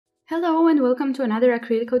Hello and welcome to another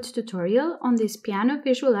Acrylic Code tutorial on this piano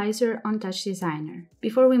visualizer on TouchDesigner.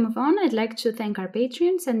 Before we move on, I'd like to thank our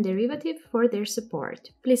Patreons and Derivative for their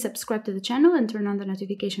support. Please subscribe to the channel and turn on the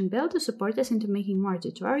notification bell to support us into making more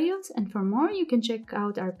tutorials, and for more you can check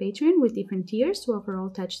out our Patreon with different tiers to offer all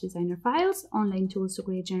TouchDesigner files, online tools to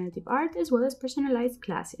create generative art, as well as personalized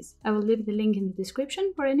classes. I will leave the link in the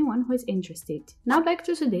description for anyone who is interested. Now back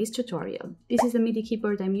to today's tutorial. This is the Midi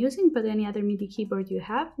keyboard I'm using, but any other Midi keyboard you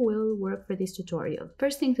have will work for this tutorial.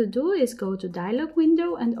 First thing to do is go to Dialog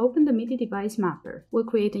window and open the Midi device mapper. We'll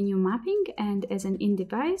create a new mapping, and as an in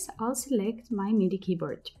device, I'll select my Midi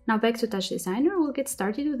keyboard. Now back to TouchDesigner, we'll get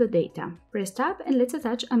started with the data. Press Tab and let's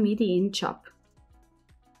attach a Midi in chop.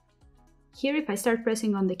 Here, if I start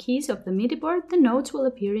pressing on the keys of the Midi board, the notes will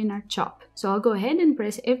appear in our chop. So I'll go ahead and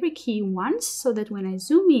press every key once, so that when I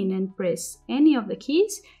zoom in and press any of the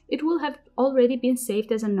keys, it will have already been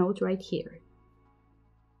saved as a note right here.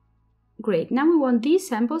 Great, now we want these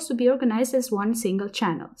samples to be organized as one single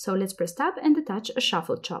channel, so let's press Tab and attach a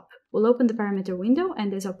shuffle chop. We'll open the parameter window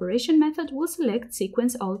and as operation method we'll select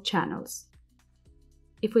Sequence All Channels.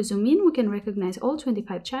 If we zoom in, we can recognize all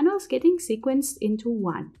 25 channels getting sequenced into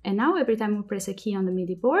one. And now every time we press a key on the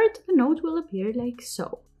Midi board, the note will appear like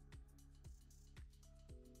so.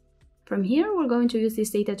 From here, we're going to use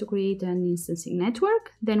this data to create an instancing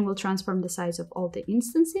network, then we'll transform the size of all the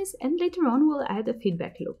instances, and later on we'll add a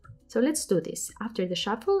feedback loop. So let's do this. After the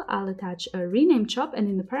shuffle, I'll attach a rename chop, and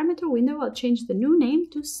in the parameter window I'll change the new name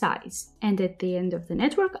to size. And at the end of the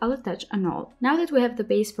network, I'll attach a null. Now that we have the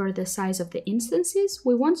base for the size of the instances,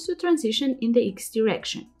 we want to transition in the X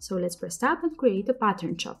direction. So let's press Tab and create a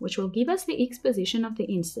pattern chop, which will give us the X position of the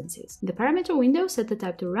instances. In the parameter window, set the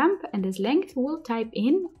type to ramp, and as length, we'll type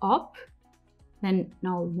in op, then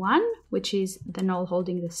null1, which is the null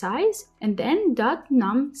holding the size, and then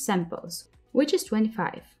 .num samples, which is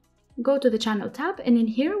 25. Go to the channel tab, and in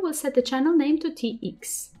here we'll set the channel name to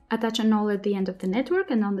TX. Attach a null at the end of the network,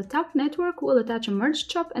 and on the top network we'll attach a merge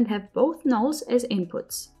chop and have both nulls as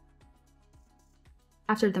inputs.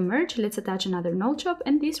 After the merge, let's attach another null chop,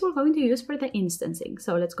 and this we're going to use for the instancing.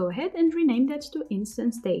 So let's go ahead and rename that to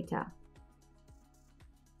instance data.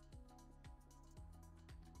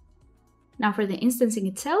 Now for the instancing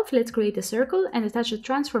itself, let's create a circle and attach a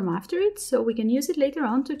transform after it, so we can use it later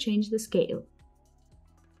on to change the scale.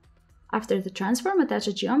 After the transform, attach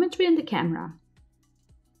a geometry and the camera.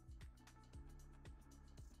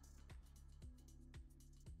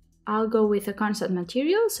 I'll go with a constant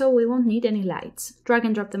material, so we won't need any lights. Drag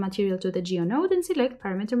and drop the material to the geo node and select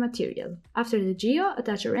parameter material. After the geo,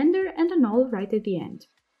 attach a render and a null right at the end.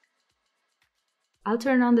 I'll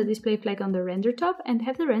turn on the display flag on the render top and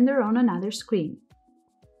have the render on another screen.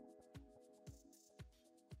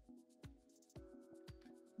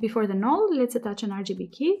 Before the null, let's attach an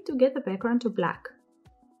RGB key to get the background to black.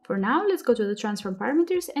 For now, let's go to the transform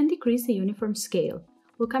parameters and decrease the uniform scale.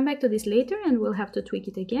 We'll come back to this later and we'll have to tweak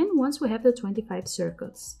it again once we have the 25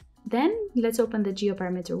 circles. Then, let's open the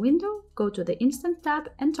GeoParameter window, go to the Instance tab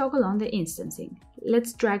and toggle on the instancing.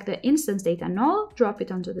 Let's drag the instance data null, drop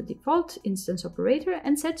it onto the default instance operator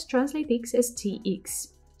and set translate x as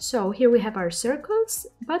tx. So here we have our circles,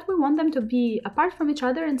 but we want them to be apart from each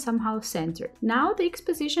other and somehow centered. Now the X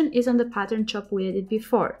position is on the pattern chop we added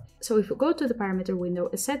before. So if we go to the parameter window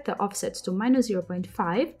and set the offsets to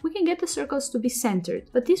 -0.5, we can get the circles to be centered,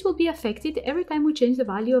 but this will be affected every time we change the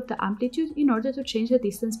value of the amplitude in order to change the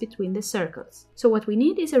distance between the circles. So what we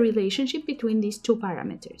need is a relationship between these two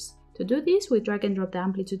parameters. To do this, we drag and drop the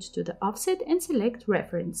amplitude to the offset and select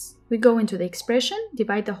reference. We go into the expression,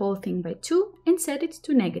 divide the whole thing by 2 and set it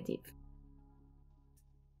to negative.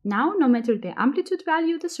 Now, no matter the amplitude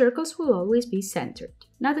value, the circles will always be centered.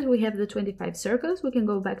 Now that we have the 25 circles, we can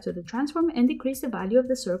go back to the transform and decrease the value of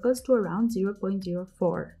the circles to around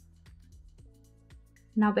 0.04.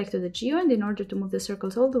 Now back to the geo, and in order to move the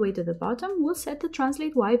circles all the way to the bottom, we'll set the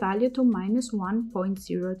translate y value to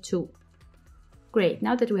 -1.02. Great,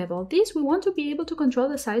 now that we have all this, we want to be able to control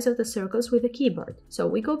the size of the circles with the keyboard. So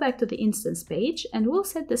we go back to the instance page and we'll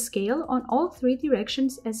set the scale on all 3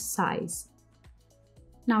 directions as size.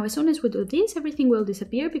 Now as soon as we do this, everything will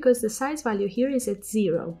disappear because the size value here is at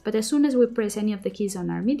 0. But as soon as we press any of the keys on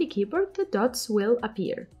our Midi keyboard, the dots will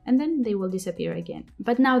appear and then they will disappear again.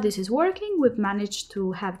 But now this is working, we've managed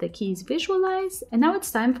to have the keys visualized, and now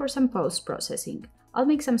it's time for some post-processing. I'll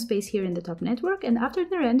make some space here in the top network, and after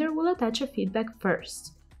the render we'll attach a feedback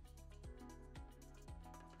first.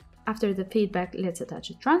 After the feedback, let's attach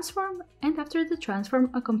a transform, and after the transform,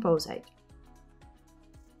 a composite.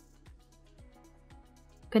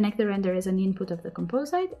 Connect the render as an input of the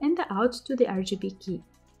composite and the out to the RGB key.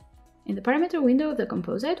 In the parameter window of the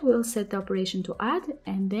composite, we'll set the operation to add,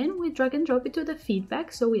 and then we drag and drop it to the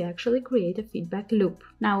feedback, so we actually create a feedback loop.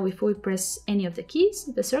 Now, if we press any of the keys,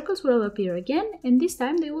 the circles will appear again, and this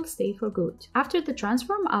time they will stay for good. After the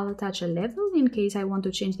transform, I'll attach a level in case I want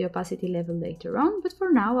to change the opacity level later on, but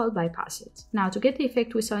for now I'll bypass it. Now, to get the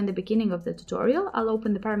effect we saw in the beginning of the tutorial, I'll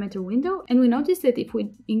open the parameter window, and we notice that if we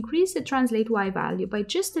increase the translate Y value by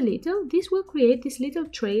just a little, this will create these little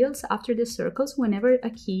trails after the circles whenever a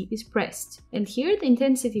key is pressed. And here the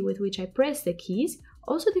intensity with which I press the keys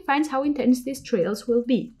also defines how intense these trails will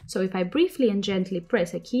be. So if I briefly and gently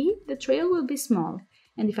press a key, the trail will be small.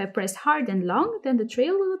 And if I press hard and long, then the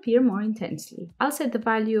trail will appear more intensely. I'll set the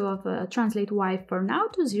value of translate Y for now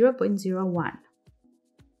to 0.01.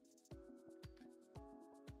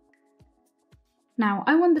 Now,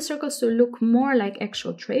 I want the circles to look more like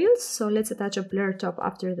actual trails, so let's attach a blur top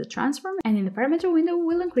after the transform, and in the parameter window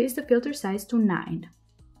we'll increase the filter size to 9.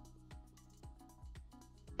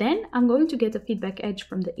 Then I'm going to get a feedback edge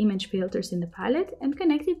from the image filters in the palette and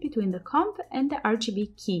connect it between the comp and the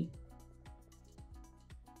RGB key.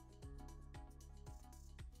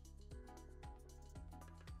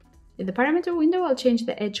 In the parameter window, I'll change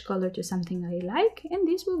the edge color to something I like, and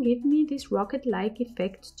this will give me this rocket-like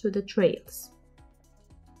effect to the trails.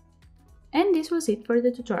 And this was it for the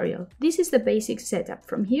tutorial. This is the basic setup.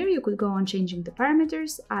 From here you could go on changing the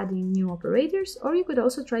parameters, adding new operators, or you could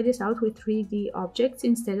also try this out with 3D objects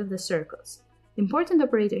instead of the circles. The important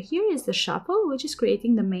operator here is the shuffle, which is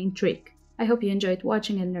creating the main trick. I hope you enjoyed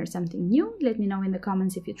watching and learned something new. Let me know in the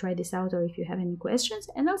comments if you tried this out or if you have any questions,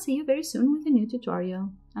 and I'll see you very soon with a new tutorial.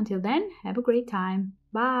 Until then, have a great time.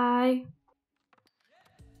 Bye!